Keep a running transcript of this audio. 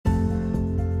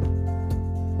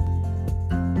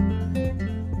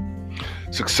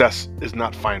Success is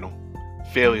not final.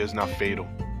 Failure is not fatal.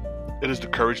 It is the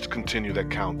courage to continue that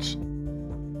counts.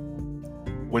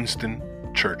 Winston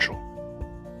Churchill.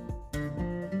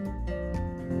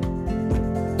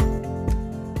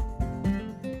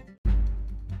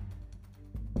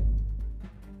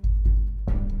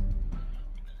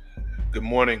 Good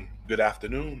morning, good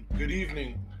afternoon, good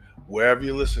evening, wherever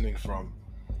you're listening from.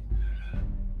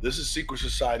 This is Secret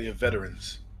Society of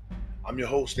Veterans. I'm your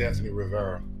host, Anthony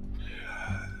Rivera.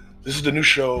 This is the new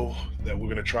show that we're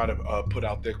going to try to put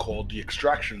out there called The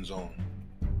Extraction Zone.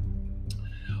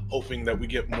 Hoping that we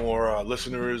get more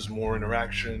listeners, more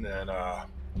interaction, and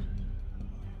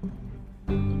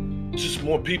just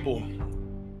more people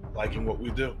liking what we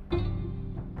do.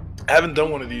 I haven't done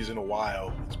one of these in a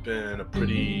while. It's been a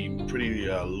pretty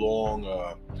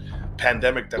long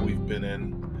pandemic that we've been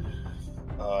in.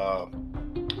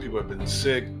 People have been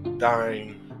sick,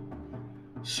 dying.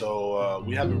 So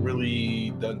we haven't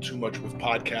really done too much with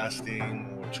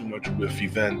podcasting or too much with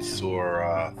events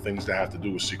or things that have to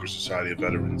do with Secret Society of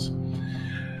Veterans.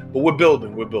 But we're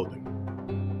building.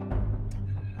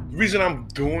 The reason I'm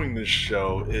doing this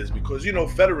show is because,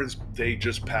 Veterans Day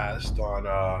just passed on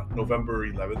November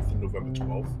 11th and November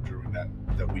 12th during that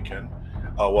weekend.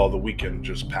 The weekend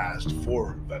just passed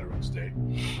for Veterans Day.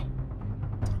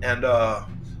 And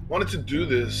wanted to do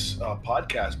this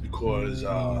podcast because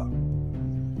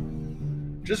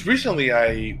just recently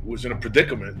I was in a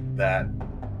predicament that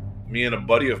me and a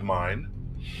buddy of mine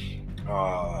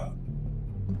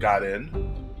got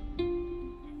in.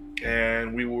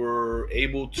 And we were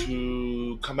able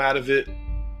to come out of it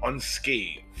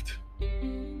unscathed.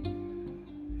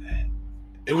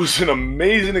 It was an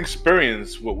amazing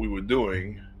experience what we were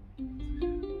doing,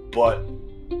 but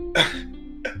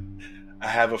I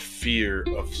have a fear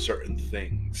of certain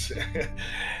things.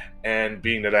 And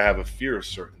being that I have a fear of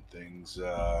certain things,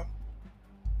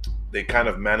 they kind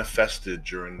of manifested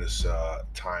during this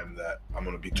time that I'm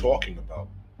going to be talking about.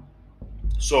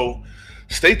 So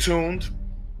stay tuned.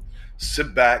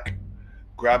 Sit back,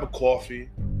 grab a coffee,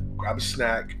 grab a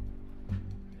snack,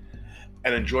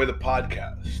 and enjoy the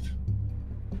podcast.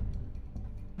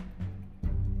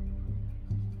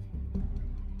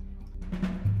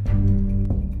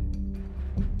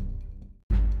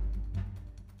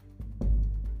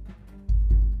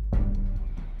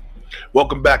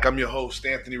 Welcome back. I'm your host,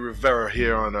 Anthony Rivera,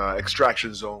 here on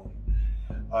Extraction Zone.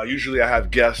 Usually I have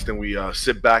guests and we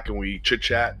sit back and we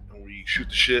chit-chat and we shoot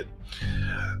the shit.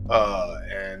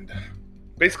 And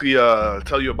basically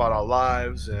tell you about our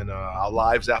lives and our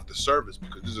lives after service,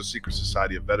 because this is a Secret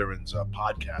Society of Veterans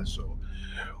podcast. So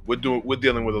we're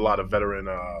dealing with a lot of veteran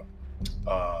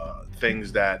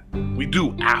things that we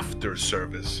do after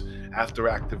service, after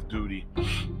active duty.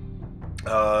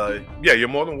 You're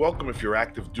more than welcome if you're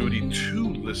active duty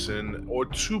to listen or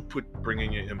to bring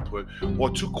in your input or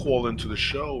to call into the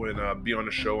show and be on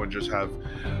the show and just have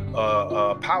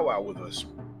a powwow with us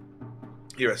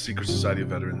here at Secret Society of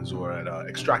Veterans or at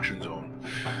Extraction Zone.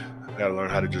 I gotta learn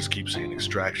how to just keep saying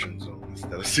Extraction Zone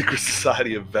instead of Secret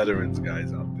Society of Veterans,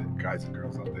 guys and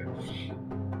girls out there.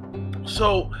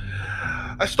 So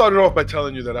I started off by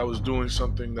telling you that I was doing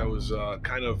something that was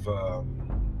kind of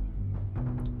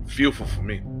fearful for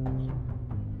me.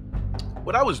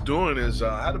 What I was doing is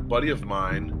I had a buddy of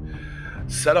mine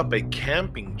set up a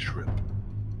camping trip.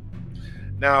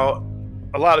 Now,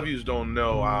 a lot of you don't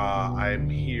know, I'm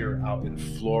here out in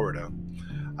Florida.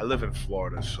 I live in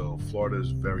Florida, so Florida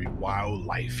is very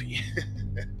wildlifey.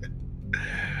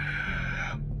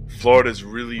 Florida is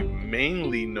really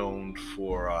mainly known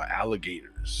for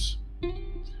alligators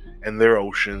and their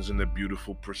oceans and their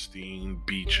beautiful, pristine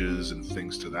beaches and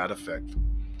things to that effect.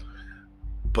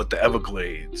 But the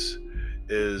Everglades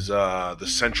is the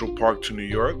Central Park to New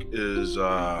York is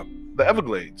the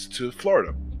Everglades to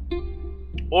Florida.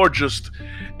 Or just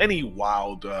any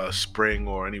wild spring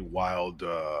or any wild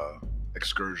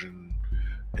excursion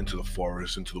into the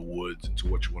forest, into the woods,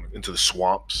 into the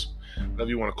swamps, whatever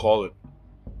you want to call it.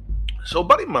 So a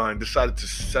buddy of mine decided to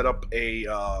set up a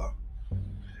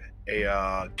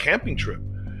camping trip.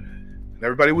 And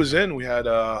everybody was in. We had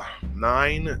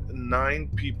nine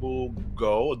people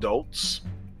go, adults,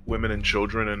 women and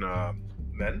children and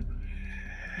men.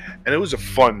 And it was a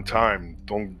fun time.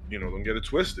 Don't get it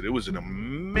twisted. It was an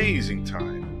amazing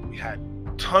time. We had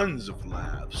tons of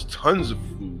laughs, tons of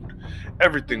food.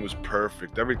 Everything was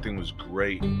perfect. Everything was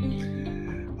great.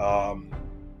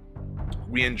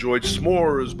 We enjoyed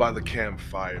s'mores by the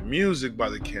campfire, music by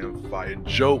the campfire,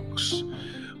 jokes.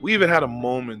 We even had a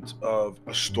moment of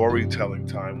a storytelling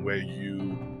time where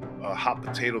you hot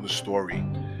potato the story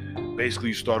Basically,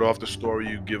 you start off the story,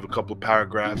 you give a couple of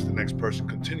paragraphs, the next person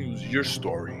continues your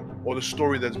story or the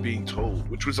story that's being told,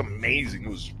 which was amazing. It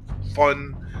was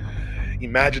fun,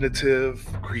 imaginative,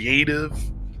 creative.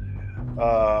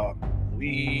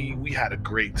 We had a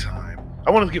great time. I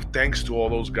want to give thanks to all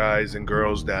those guys and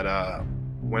girls that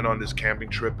went on this camping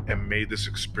trip and made this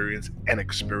experience an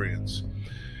experience.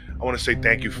 I want to say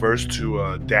thank you first to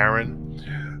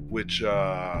Darren, which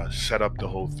set up the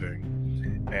whole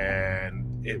thing, and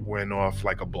it went off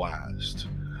like a blast.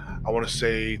 I want to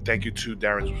say thank you to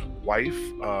Darren's wife,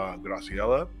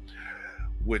 Graciela,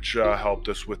 which helped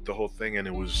us with the whole thing, and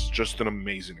it was just an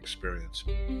amazing experience.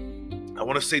 I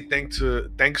want to say thanks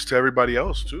to everybody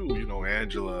else too. You know,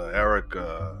 Angela,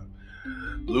 Erica,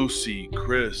 Lucy,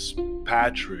 Chris,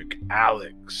 Patrick,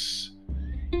 Alex,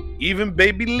 even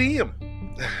baby Liam.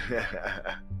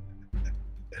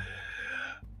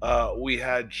 We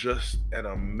had just an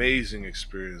amazing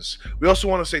experience. We also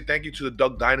want to say thank you to the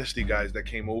Duck Dynasty guys that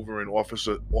came over and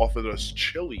offered us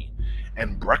chili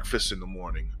and breakfast in the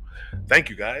morning.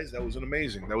 Thank you guys. That was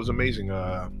amazing.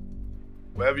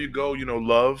 Wherever you go, you know,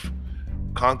 love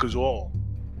conquers all.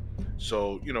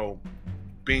 So, you know,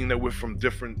 being that we're from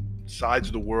different sides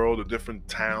of the world or different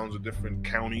towns or different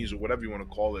counties or whatever you want to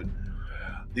call it,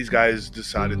 these guys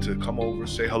decided to come over,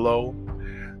 say hello,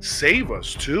 save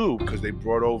us too, because they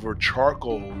brought over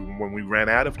charcoal when we ran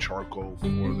out of charcoal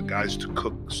for the guys to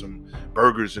cook some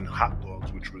burgers and hot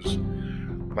dogs, which was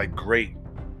like great.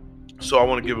 So I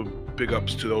want to give a big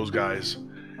ups to those guys,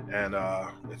 and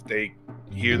if they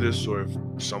hear this or if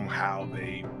somehow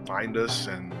they find us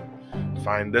and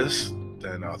find this,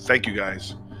 then thank you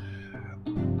guys.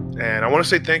 And I want to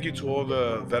say thank you to all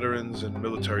the veterans and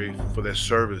military for their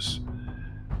service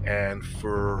and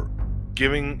for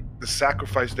giving the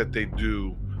sacrifice that they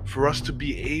do for us to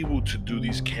be able to do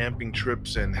these camping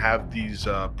trips and have these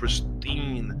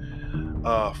pristine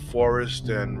forests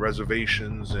and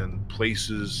reservations and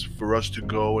places for us to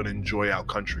go and enjoy our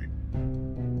country.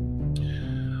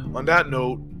 On that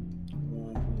note,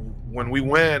 when we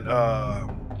went, the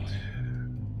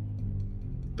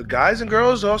guys and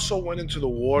girls also went into the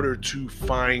water to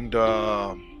find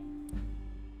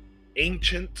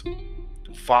ancient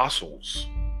fossils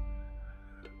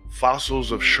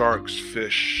of sharks,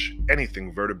 fish,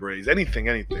 anything, vertebrates,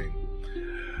 anything.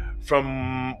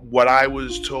 From what I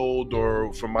was told,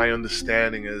 or from my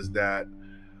understanding, is that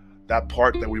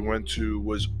part that we went to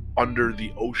was under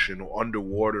the ocean or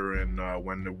underwater, and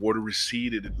when the water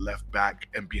receded, it left back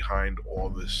and behind all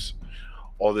this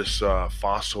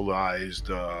fossilized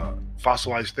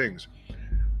things.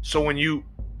 So when you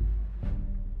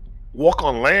walk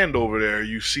on land over there,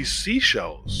 you see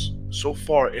seashells so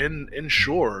far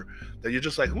inshore that you're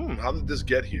just like, how did this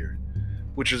get here?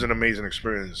 Which is an amazing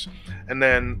experience. And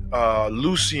then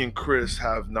Lucy and Chris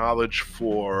have knowledge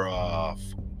for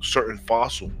certain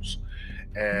fossils,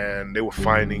 and they were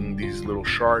finding these little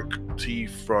shark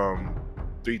teeth from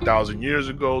 3,000 years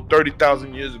ago,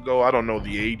 30,000 years ago. I don't know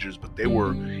the ages, but they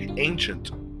were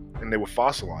ancient and they were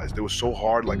fossilized. They were so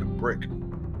hard like a brick.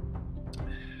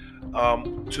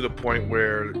 To the point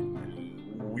where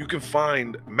you can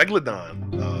find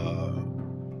megalodon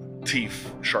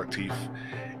shark teeth,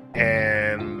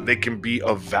 and they can be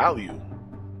of value.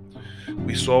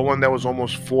 We saw one that was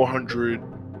almost $400,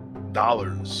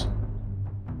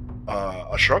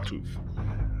 a shark tooth,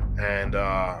 and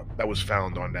that was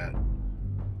found on that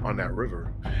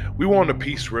river. We were on the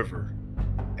Peace River,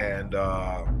 and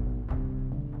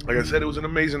like I said, it was an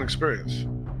amazing experience.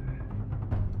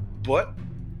 But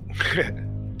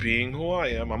being who I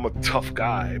am, I'm a tough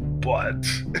guy, but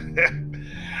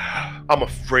I'm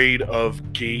afraid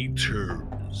of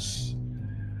gators.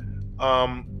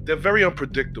 They're very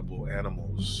unpredictable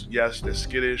animals. Yes, they're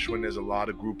skittish when there's a lot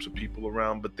of groups of people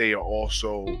around, but they are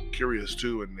also curious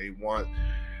too, and they want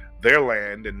their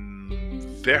land and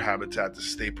their habitat to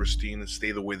stay pristine and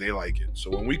stay the way they like it. So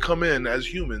when we come in as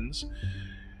humans,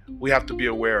 we have to be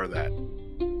aware of that.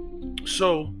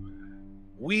 So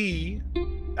we,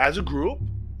 as a group,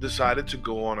 decided to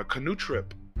go on a canoe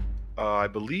trip. I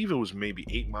believe it was maybe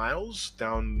 8 miles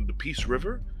down the Peace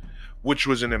River, which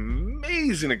was an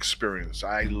amazing experience.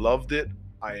 I loved it.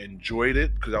 I enjoyed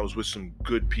it because I was with some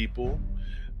good people,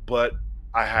 but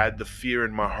I had the fear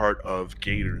in my heart of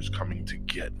gators coming to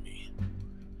get me.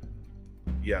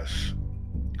 Yes,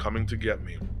 coming to get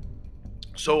me.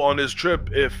 So on this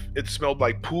trip, if it smelled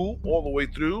like poo all the way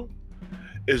through,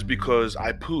 is because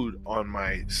I pooed on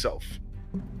myself.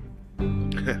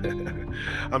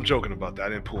 I'm joking about that. I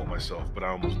didn't poo on myself, but I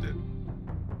almost did.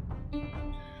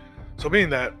 So being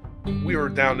that we were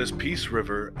down this Peace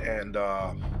River, and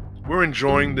we're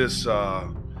enjoying this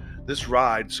this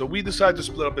ride. So we decided to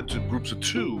split up into groups of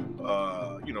two,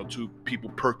 2 people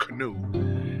per canoe.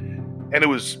 And it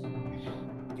was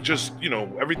just,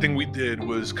 everything we did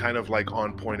was kind of like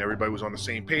on point. Everybody was on the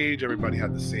same page. Everybody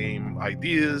had the same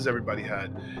ideas. Everybody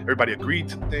agreed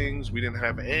to things. We didn't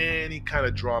have any kind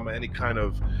of drama, any kind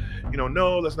of,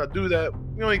 no, let's not do that.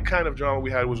 The only kind of drama we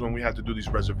had was when we had to do these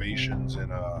reservations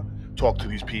and talk to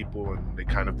these people, and they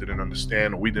kind of didn't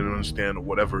understand, or we didn't understand, or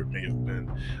whatever it may have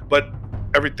been. But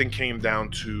everything came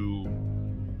down to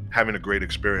having a great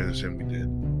experience, and we did.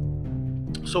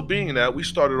 So being that, we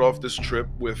started off this trip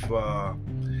with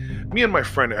me and my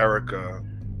friend Erica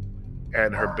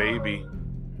and her baby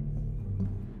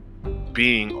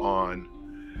being on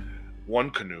one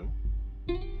canoe.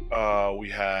 We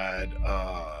had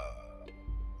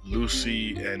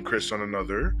Lucy and Chris on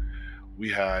another. We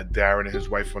had Darren and his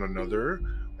wife on another,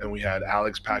 and we had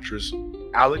Alex, Patrick,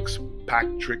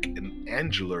 and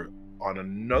Angela on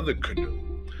another canoe.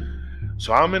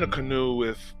 So I'm in a canoe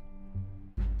with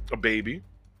a baby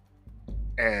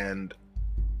and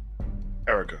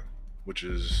Erica, which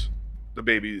is the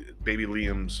baby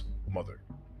Liam's mother.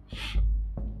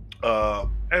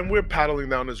 And we're paddling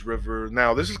down this river.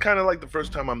 Now, this is kind of like the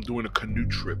first time I'm doing a canoe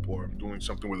trip, or I'm doing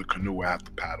something with a canoe where I have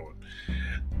to paddle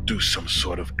and do some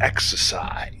sort of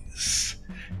exercise.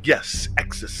 Yes,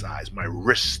 exercise. My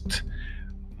wrist,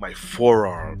 my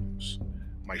forearms,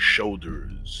 my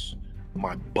shoulders,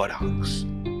 my buttocks.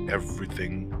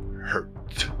 Everything hurt.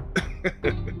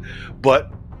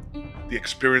 But the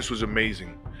experience was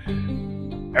amazing.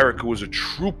 Erica was a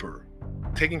trooper,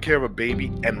 taking care of a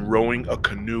baby and rowing a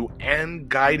canoe and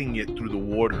guiding it through the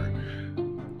water.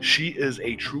 She is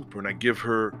a trooper, and I give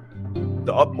her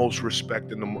the utmost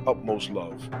respect and the utmost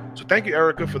love. So thank you,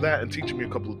 Erica, for that and teaching me a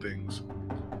couple of things.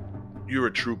 You're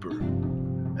a trooper,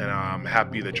 and I'm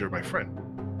happy that you're my friend.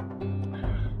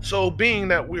 So being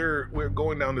that we're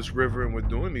going down this river and we're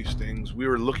doing these things, we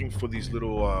were looking for these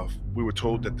little, we were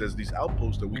told that there's these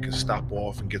outposts that we can stop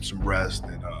off and get some rest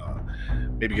and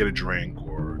maybe get a drink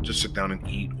or just sit down and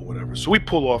eat or whatever. So we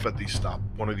pull off at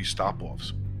one of these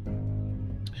stop-offs.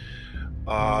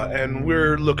 And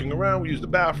we're looking around, we use the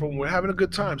bathroom, we're having a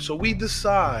good time. So we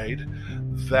decide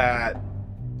that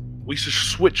we should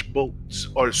switch boats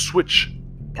or switch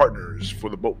partners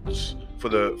for the boats, for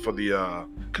the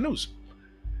canoes.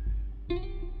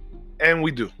 And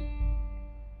we do.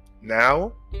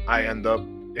 Now I end up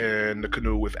in the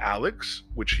canoe with Alex,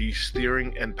 which he's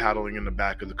steering and paddling in the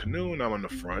back of the canoe, and I'm on the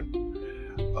front.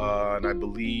 And I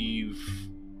believe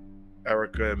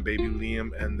Erica and baby Liam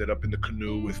ended up in the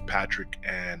canoe with Patrick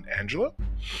and Angela.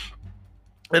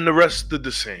 And the rest did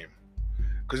the same,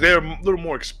 because they're a little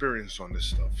more experienced on this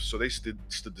stuff, so they stood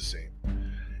the same.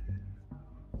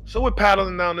 So we're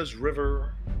paddling down this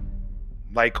river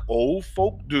like old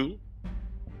folk do.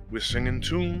 We're singing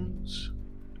tunes,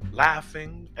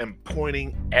 laughing, and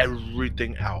pointing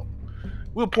everything out.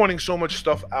 We were pointing so much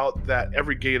stuff out that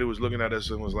every gator was looking at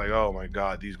us and was like, oh my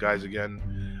God, these guys again.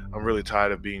 I'm really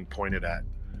tired of being pointed at.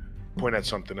 Point at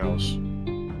something else.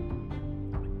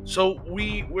 So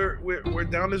we're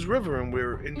down this river and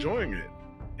we're enjoying it.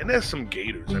 And there's some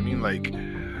gators. I mean, like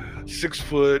 6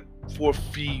 foot, 4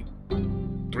 feet,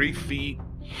 3 feet,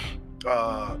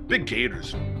 big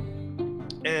gators.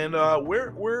 And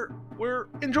we're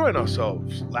enjoying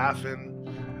ourselves,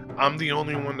 laughing. I'm the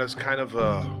only one that's kind of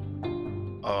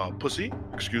a pussy,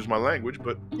 excuse my language,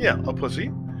 but yeah, a pussy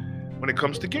when it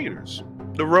comes to gators.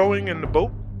 The rowing and the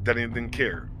boat, that I didn't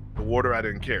care. The water, I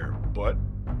didn't care. But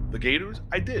the gators,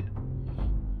 I did.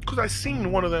 Because I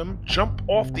seen one of them jump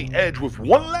off the edge with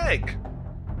one leg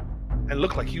and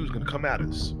looked like he was going to come at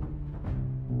us.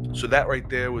 So that right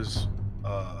there was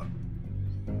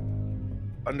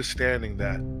understanding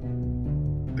that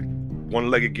the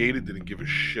one-legged gator didn't give a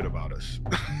shit about us.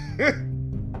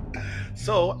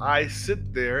 So I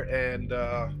sit there and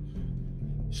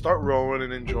start rowing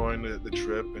and enjoying the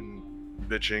trip and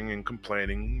bitching and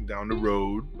complaining down the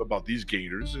road about these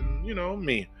gators. And you know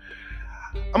me,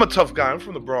 I'm a tough guy. I'm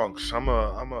from the Bronx. I'm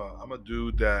a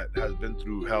dude that has been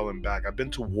through hell and back. I've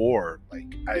been to war.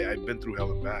 Like I've been through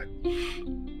hell and back.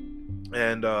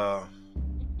 And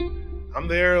I'm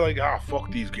there like,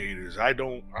 fuck these gators. I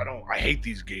hate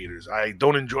these gators. I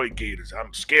don't enjoy gators.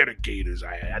 I'm scared of gators.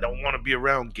 I don't want to be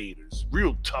around gators.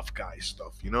 Real tough guy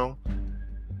stuff, you know?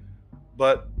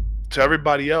 But to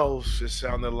everybody else, it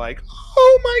sounded like,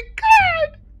 oh my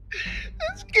God,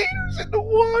 there's gators in the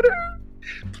water.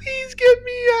 Please get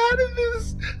me out of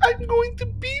this. I'm going to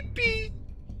pee-pee.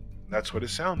 That's what it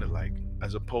sounded like,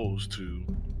 as opposed to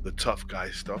the tough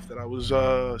guy stuff that I was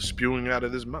spewing out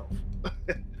of his mouth.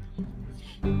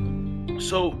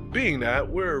 So, being that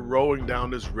we're rowing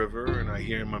down this river, and I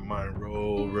hear in my mind,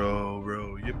 row, row,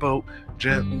 row your boat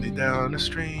gently down the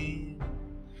stream.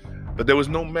 But there was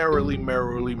no merrily,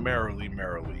 merrily, merrily,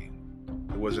 merrily.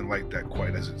 It wasn't like that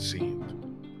quite as it seemed.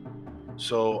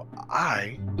 So,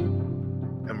 I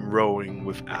am rowing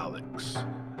with Alex,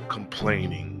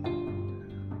 complaining,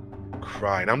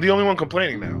 crying. I'm the only one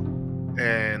complaining now.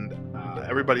 And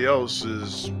everybody else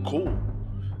is cool.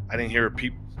 I didn't hear a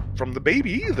peep from the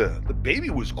baby either. The baby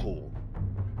was cool,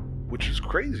 which is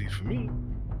crazy for me.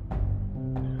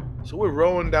 So we're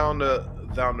rowing down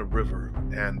the river,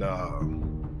 and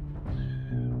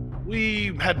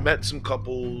we had met some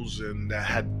couples and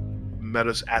had met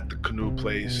us at the canoe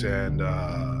place, and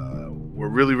we're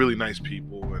really, really nice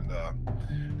people, and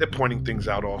they're pointing things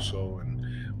out also, and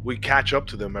we catch up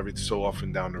to them every so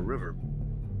often down the river.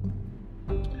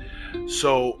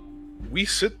 So we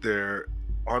sit there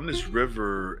on this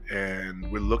river, and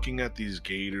we're looking at these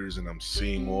gators, and I'm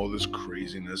seeing all this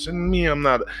craziness. And me, I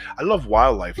love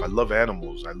wildlife, I love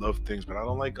animals, I love things, but I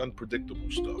don't like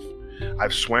unpredictable stuff.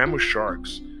 I've swam with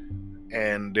sharks,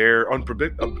 and they're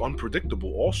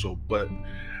unpredictable also, but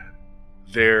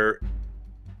they're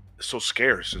so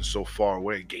scarce and so far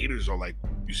away. Gators are like,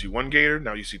 you see one gator,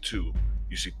 now you see two,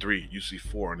 you see three, you see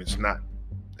four, and it's not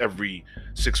every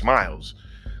 6 miles.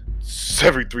 It's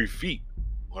every 3 feet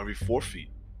or every 4 feet.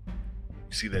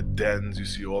 You see their dens, you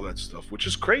see all that stuff, which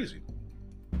is crazy.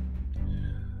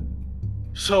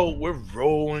 So we're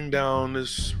rolling down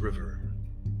this river.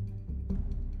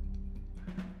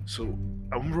 So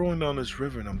I'm rolling down this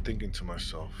river, and I'm thinking to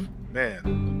myself,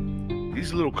 man,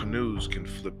 these little canoes can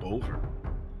flip over.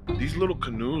 These little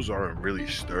canoes aren't really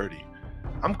sturdy.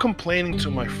 I'm complaining to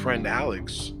my friend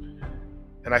Alex,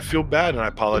 and I feel bad, and I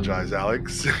apologize,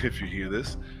 Alex, if you hear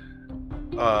this.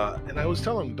 And I was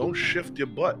telling him, don't shift your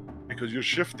butt, because you're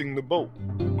shifting the boat,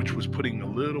 which was putting a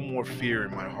little more fear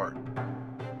in my heart.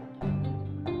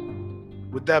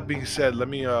 With that being said, let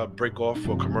me break off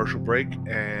for a commercial break,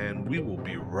 and we will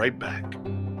be right back.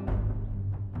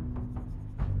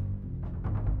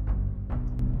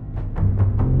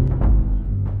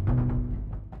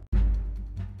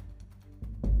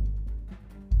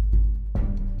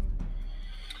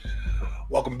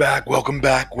 Welcome back, welcome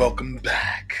back, welcome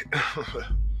back.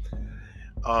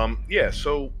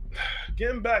 So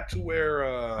getting back to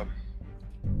where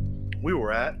we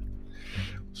were at.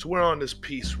 So we're on this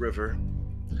Peace River.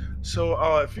 So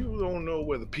if you don't know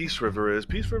where the Peace River is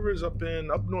up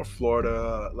North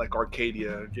Florida, like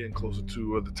Arcadia, getting closer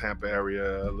to the Tampa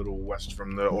area, a little west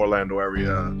from the Orlando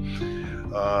area,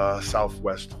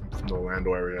 southwest from the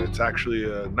Orlando area. It's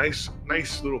actually a nice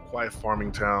little quiet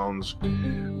farming towns.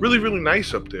 Really, really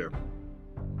nice up there.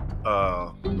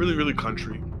 Really, really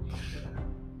country.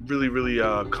 Really, really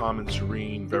calm and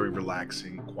serene, very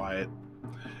relaxing, quiet.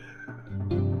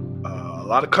 A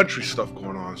lot of country stuff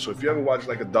going on. So if you ever watch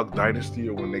like a Duck Dynasty,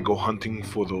 or when they go hunting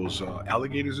for those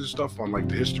alligators and stuff on like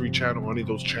the History Channel, any of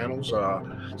those channels,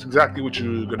 it's exactly what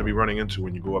you're going to be running into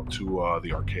when you go up to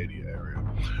the Arcadia area,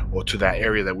 or to that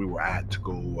area that we were at to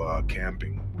go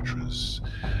camping, which was,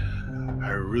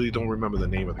 I really don't remember the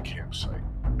name of the campsite.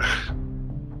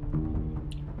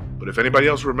 But if anybody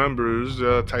else remembers,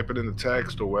 type it in the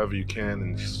text or wherever you can,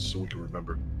 and so we can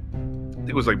remember. I think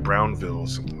it was like Brownville or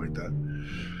something like that.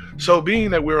 So being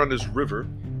that we're on this river,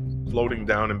 floating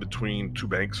down in between two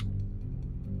banks,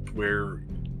 where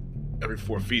every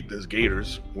 4 feet there's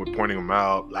gators, we're pointing them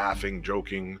out, laughing,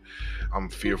 joking. I'm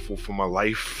fearful for my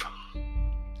life.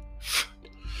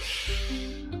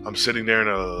 I'm sitting there in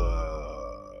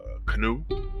a canoe,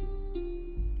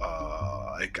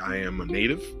 like I am a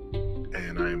native,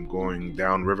 and I am going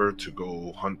downriver to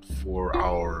go hunt for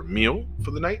our meal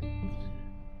for the night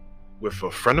with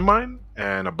a friend of mine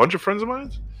and a bunch of friends of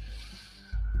mine.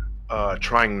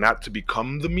 Trying not to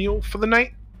become the meal for the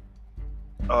night.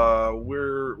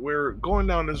 We're going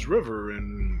down this river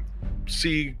and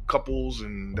see couples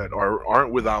and that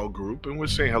aren't with our group, and we're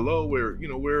saying hello.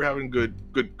 We're having good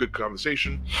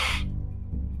conversation.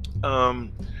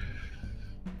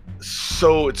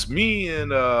 So it's me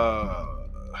and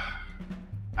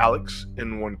Alex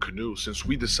in one canoe, since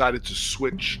we decided to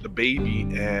switch the baby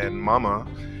and mama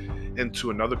into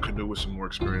another canoe with some more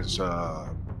experienced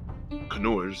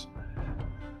canoers.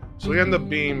 So it ended up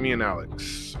being me and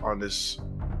Alex on this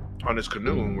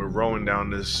canoe, and we're rowing down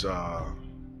this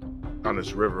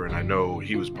river. And I know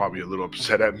he was probably a little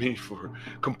upset at me for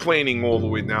complaining all the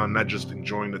way down, not just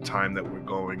enjoying the time that we're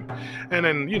going. And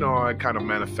then, I kind of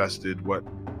manifested what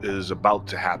is about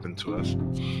to happen to us.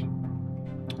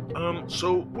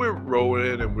 So we're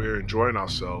rowing and we're enjoying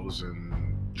ourselves,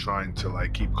 and trying to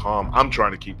like keep calm. I'm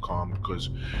trying to keep calm because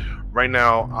right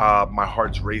now my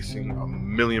heart's racing a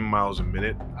million miles a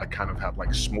minute. I kind of have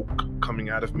like smoke coming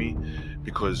out of me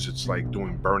because it's like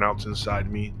doing burnouts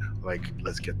inside me. Like,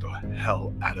 let's get the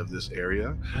hell out of this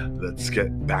area. Let's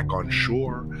get back on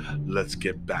shore. Let's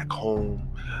get back home.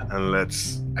 And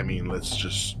let's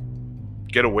just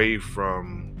get away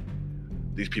from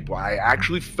these people. I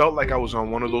actually felt like I was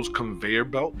on one of those conveyor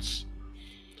belts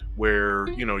where,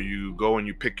 you know, you go and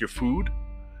you pick your food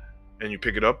and you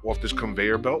pick it up off this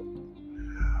conveyor belt.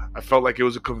 I felt like it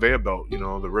was a conveyor belt. You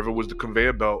know, the river was the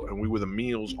conveyor belt and we were the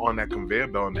meals on that conveyor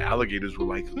belt, and the alligators were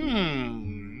like,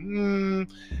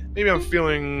 maybe I'm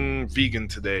feeling vegan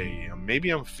today. Maybe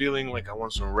I'm feeling like I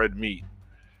want some red meat.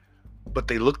 But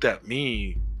they looked at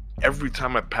me every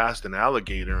time I passed an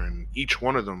alligator, and each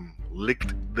one of them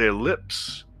licked their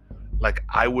lips like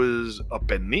I was a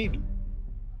pernil.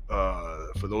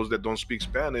 For those that don't speak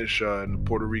Spanish, in the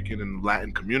Puerto Rican and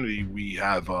Latin community, we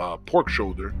have pork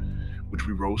shoulder, which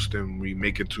we roast and we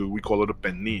call it a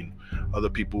pernil. Other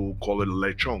people call it a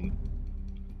lechon.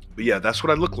 But yeah, that's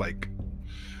what I look like.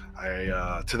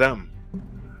 To them.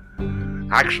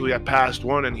 Actually, I passed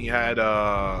one and he had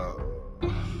a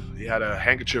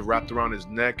handkerchief wrapped around his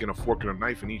neck and a fork and a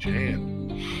knife in each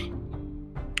hand,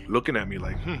 looking at me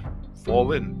like,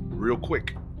 fall in real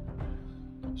quick.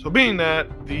 So being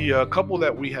that, the couple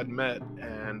that we had met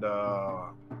and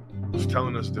was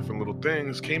telling us different little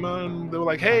things came on, they were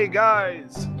like, hey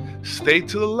guys, stay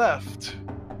to the left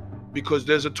because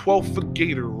there's a 12-foot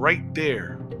gator right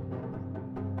there.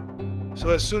 So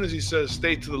as soon as he says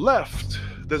stay to the left,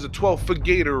 there's a 12-foot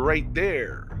gator right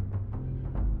there.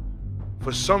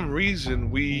 For some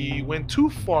reason, we went too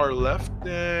far left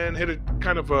and hit a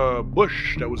kind of a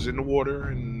bush that was in the water,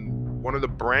 and one of the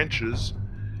branches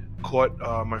caught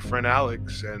my friend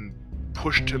Alex and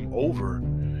pushed him over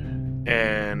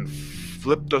and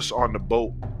flipped us on the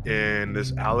boat in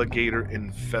this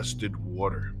alligator-infested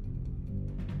water.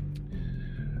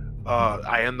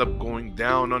 I end up going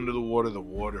down under the water.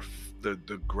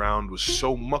 The ground was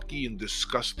so mucky and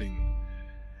disgusting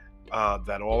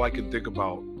that all I could think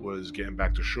about was getting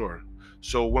back to shore.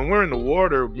 So when we're in the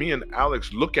water, me and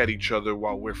Alex look at each other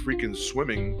while we're freaking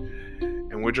swimming,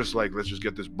 and we're just like, let's just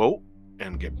get this boat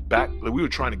and get back. Like, we were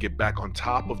trying to get back on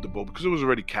top of the boat because it was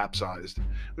already capsized.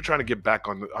 We're trying to get back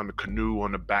on the canoe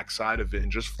on the back side of it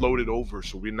and just float it over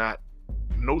so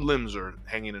no limbs are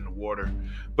hanging in the water.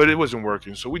 But it wasn't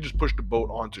working, so we just pushed the boat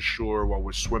onto shore while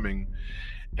we're swimming.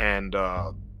 And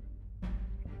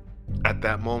at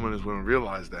that moment is when we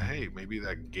realized that, hey, maybe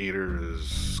that gator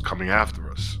is coming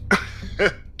after us.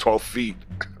 12 feet.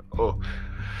 Oh,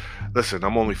 listen,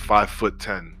 I'm only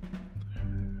 5'10".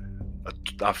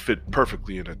 I fit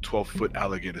perfectly in a 12-foot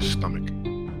alligator's stomach.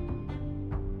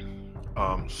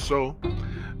 So,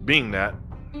 being that,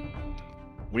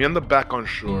 we end up back on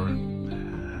shore.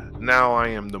 Now I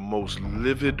am the most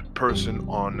livid person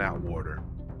on that water.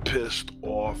 Pissed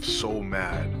off, so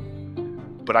mad.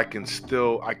 But I can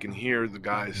hear the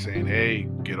guys saying, hey,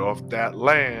 get off that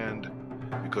land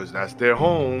because that's their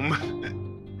home.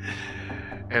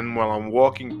 And while I'm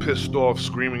walking pissed off,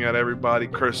 screaming at everybody,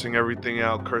 cursing everything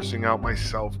out, cursing out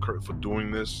myself for doing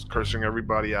this, cursing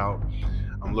everybody out,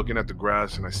 I'm looking at the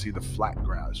grass and I see the flat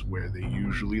grass where they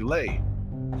usually lay.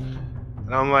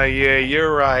 And I'm like, yeah,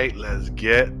 you're right. Let's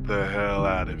get the hell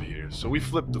out of here. So we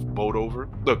flip the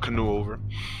canoe over,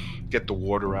 get the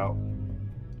water out.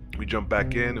 We jump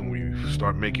back in and we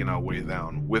start making our way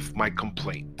down with my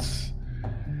complaints.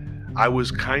 I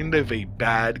was kind of a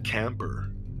bad camper.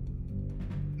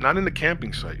 Not in the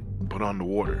camping site, but on the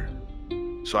water.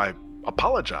 So I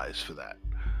apologize for that.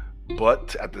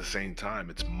 But at the same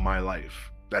time, it's my life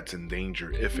that's in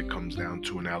danger if it comes down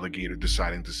to an alligator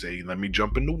deciding to say, let me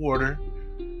jump in the water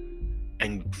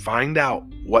and find out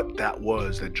what that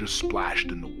was that just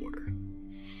splashed in the water.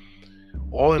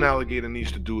 All an alligator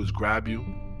needs to do is grab you,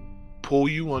 pull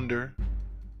you under,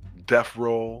 death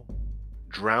roll,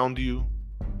 drown you,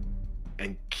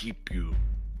 and keep you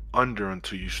under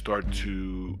until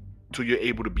you're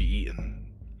able to be eaten,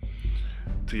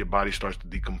 till your body starts to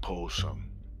decompose some,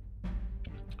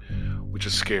 which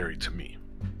is scary to me.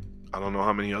 I don't know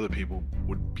how many other people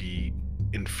would be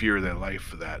in fear of their life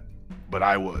for that, but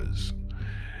I was.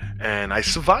 And I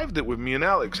survived it with me and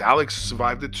Alex. Alex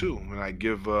survived it too, and I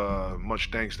give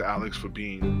much thanks to Alex for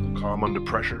being calm under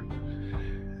pressure.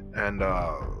 And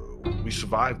we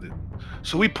survived it.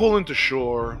 So we pull into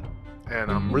shore, and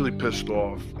I'm really pissed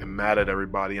off and mad at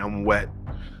everybody. I'm wet.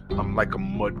 I'm like a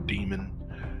mud demon.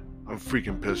 I'm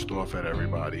freaking pissed off at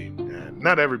everybody. And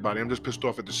not everybody, I'm just pissed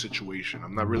off at the situation.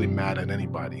 I'm not really mad at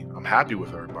anybody. I'm happy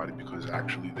with everybody because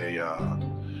actually they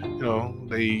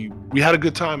we had a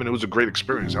good time and it was a great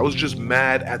experience. I was just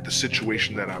mad at the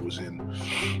situation that I was in,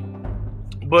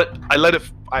 but I let it.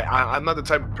 I'm not the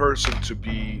type of person to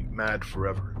be mad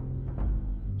forever,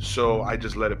 so I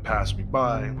just let it pass me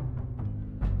by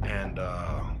and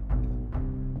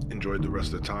enjoyed the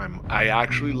rest of the time. I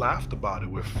actually laughed about it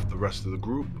with the rest of the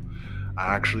group.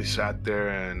 I actually sat there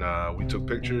and we took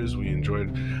pictures. We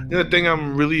enjoyed. The other thing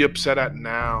I'm really upset at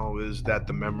now is that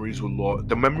the memories were lost.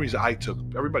 The memories I took,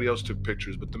 everybody else took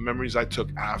pictures, but the memories I took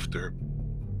after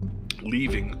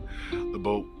leaving the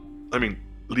boat,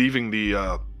 leaving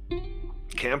the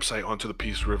campsite onto the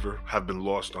Peace River, have been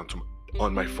lost on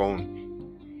my phone.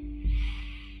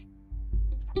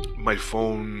 My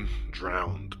phone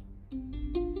drowned.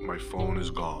 My phone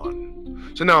is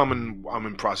gone. So now I'm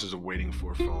in process of waiting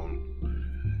for a phone.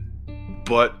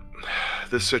 But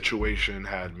this situation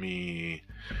had me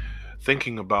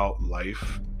thinking about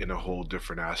life in a whole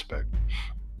different aspect.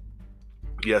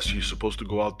 Yes, you're supposed to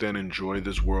go out there and enjoy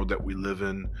this world that we live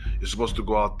in. You're supposed to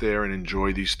go out there and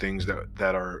enjoy these things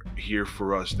that are here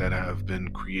for us, that have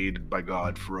been created by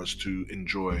God for us to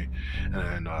enjoy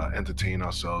and entertain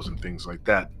ourselves and things like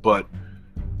that. But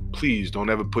please don't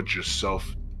ever put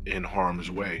yourself in harm's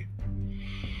way.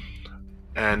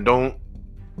 And don't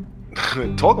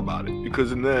talk about it,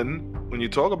 because then when you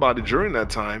talk about it during that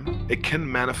time, it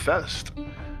can manifest.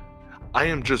 I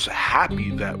am just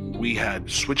happy that we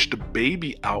had switched the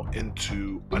baby out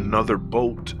into another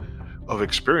boat of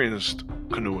experienced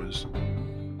canoers,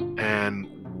 and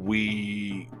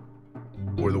we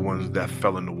were the ones that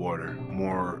fell in the water.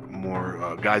 More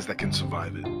guys that can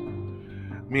survive it.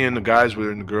 Me and the guys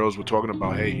and the girls were talking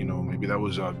about, hey, maybe that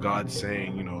was God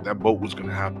saying, that boat was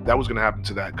gonna happen. That was gonna happen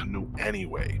to that canoe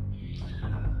anyway.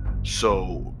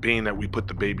 So, being that we put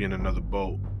the baby in another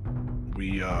boat,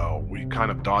 we kind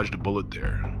of dodged a bullet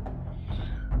there,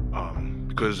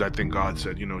 because I think God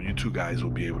said, you two guys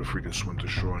will be able to freaking swim to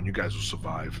shore and you guys will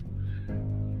survive.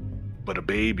 But a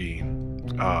baby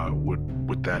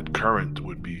with that current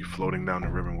would be floating down the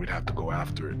river, and we'd have to go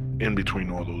after it in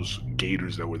between all those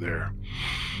gators that were there.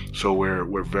 So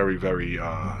we're very, very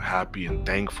happy and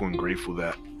thankful and grateful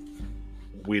that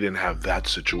we didn't have that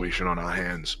situation on our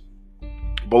hands.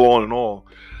 But all in all,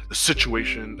 the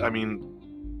situation,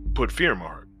 put fear in my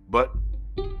heart. But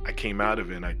I came out of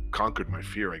it and I conquered my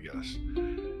fear, I guess.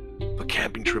 The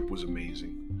camping trip was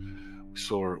amazing.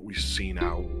 We seen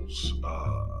owls.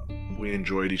 We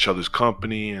enjoyed each other's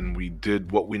company, and we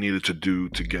did what we needed to do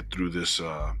to get through this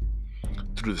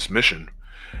mission.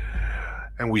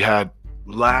 And we had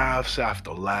laughs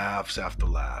after laughs after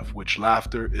laugh, which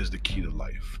laughter is the key to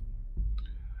life.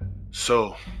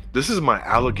 So this is my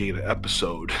alligator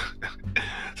episode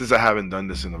since I haven't done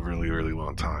this in a really, really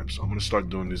long time. So I'm going to start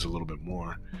doing these a little bit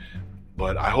more.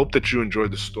 But I hope that you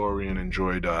enjoyed the story and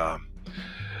enjoyed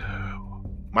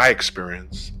my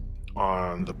experience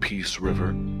on the Peace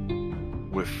River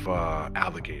with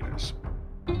alligators.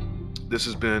 This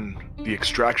has been The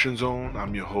Extraction Zone.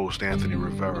 I'm your host, Anthony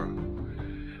Rivera.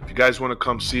 If you guys want to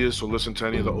come see us or listen to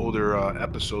any of the older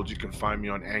episodes, you can find me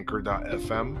on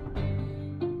Anchor.fm.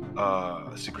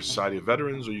 Secret Society of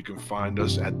Veterans, or you can find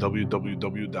us at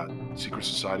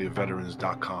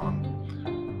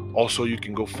www.secretsocietyofveterans.com. Also, you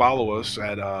can go follow us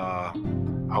at our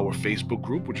Facebook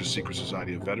group, which is Secret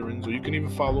Society of Veterans, or you can even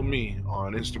follow me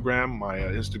on Instagram. My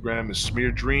Instagram is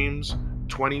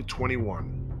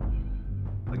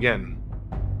SmearDreams2021. Again,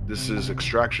 this is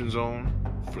Extraction Zone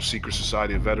for Secret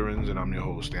Society of Veterans, and I'm your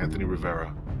host, Anthony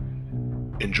Rivera.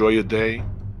 Enjoy your day,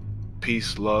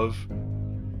 peace, love,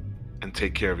 and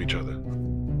take care of each other.